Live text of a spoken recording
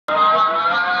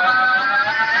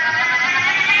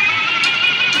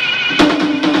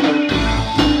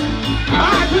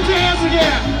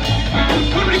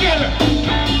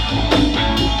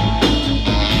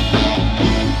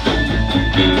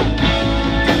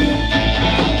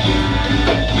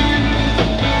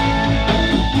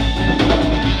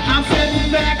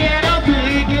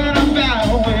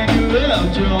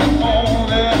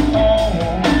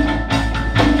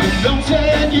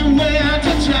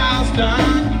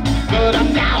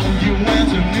you went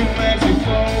to New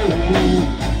Mexico.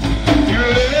 You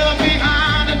left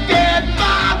behind a dead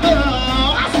father,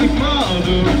 a sick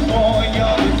mother, and 4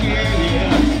 young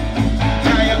kids.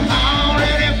 Now you're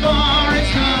already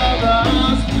forest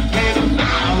lovers, made a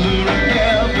father and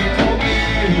never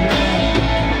forget.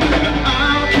 And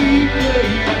I'll keep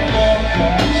waiting for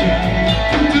that change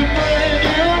to bring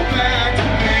you back to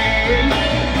me.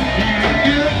 Even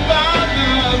if I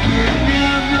love you,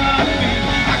 never be.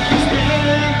 I can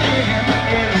stand there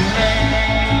in the rain.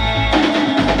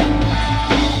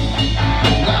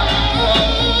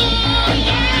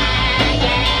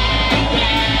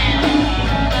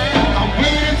 I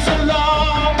waited so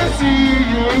long to see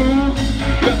you,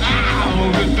 but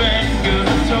I'll be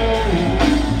fingers told.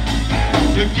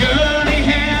 Your curly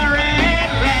hair and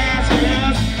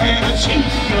glasses, and the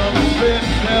cheeks of a red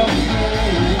velvet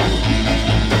robe.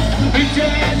 Big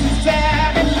days and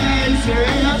sad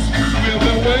places, we'll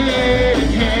be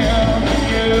waiting here for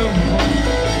you.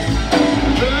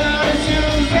 Bloody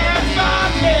shoes and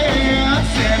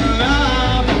pockets, and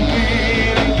love will be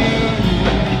to you.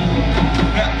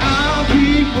 Now I'll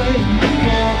keep waiting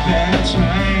for that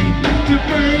train to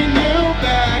bring you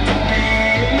back to me.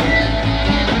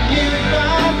 Even if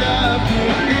I love you,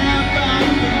 never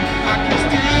be. I can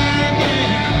stand in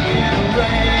the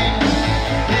rain.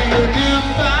 Even if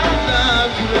I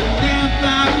love you,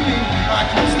 never be. I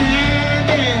can stand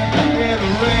in the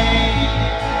rain.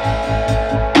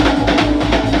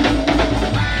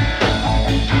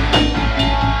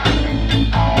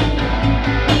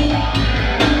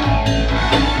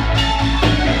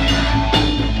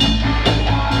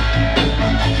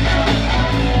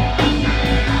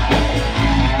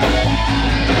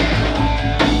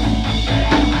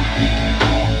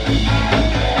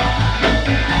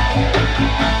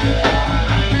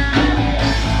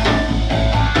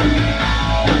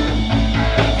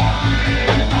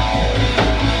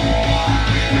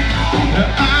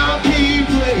 I'll keep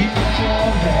waiting for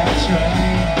that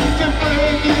train to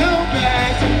bring you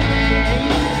back to me.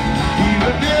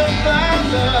 Even if I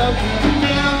love you,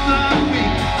 never be.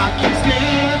 I can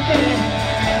stand there